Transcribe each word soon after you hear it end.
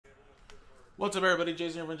What's up, everybody?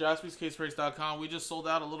 Jason here from JaspysCaseBreaks.com. We just sold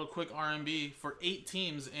out a little quick R&B for 8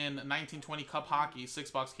 teams in 1920 Cup Hockey,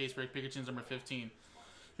 6-box case break, Pikachu's number 15.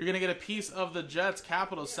 You're going to get a piece of the Jets,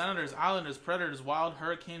 Capitals, Senators, Islanders, Predators, Wild,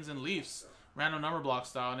 Hurricanes, and Leafs, random number block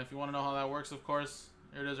style. And if you want to know how that works, of course,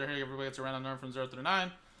 here it is right here. Everybody gets a random number from 0 through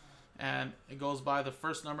 9. And it goes by the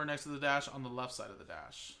first number next to the dash on the left side of the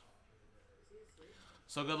dash.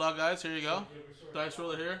 So good luck, guys. Here you go. Dice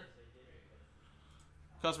roller here.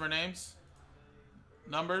 Customer names.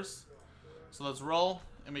 Numbers. So let's roll.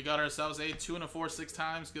 And we got ourselves a 2 and a 4 6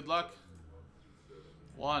 times. Good luck.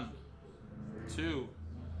 1, 2,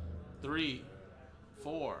 3,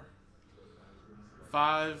 4,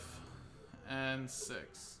 5, and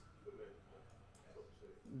 6.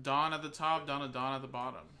 Dawn at the top, Dawn at the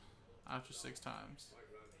bottom. After 6 times.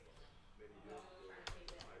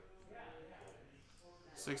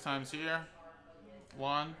 6 times here.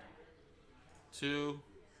 1, 2,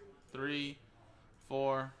 3,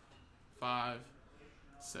 4, 5,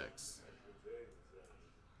 6.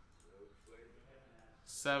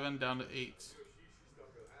 7 down to 8.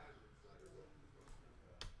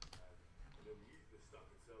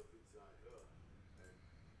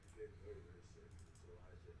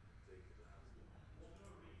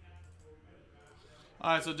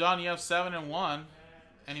 Alright, so John, you have 7 and 1.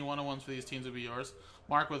 Any one-on-ones for these teams would be yours.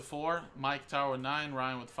 Mark with 4, Mike Tower with 9,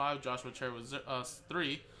 Ryan with 5, Joshua Cherry with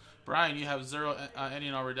 3. Brian, you have 0 any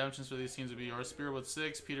and all redemptions for these teams would be yours. Spirit with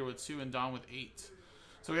 6, Peter with 2, and Don with 8.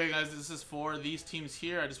 So okay, guys, this is for these teams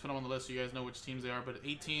here. I just put them on the list so you guys know which teams they are, but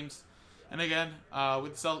 8 teams. And again,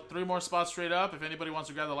 we'd sell 3 more spots straight up. If anybody wants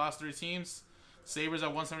to grab the last 3 teams, Sabres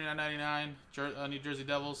at $179.99, New Jersey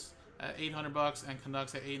Devils at $800, and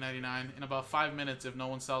Canucks at $899. In about 5 minutes, if no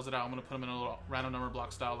one sells it out, I'm going to put them in a little random number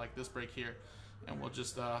block style like this break here, and we'll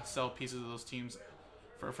just sell pieces of those teams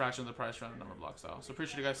for a fraction of the price, random number block style. So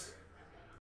appreciate it, guys.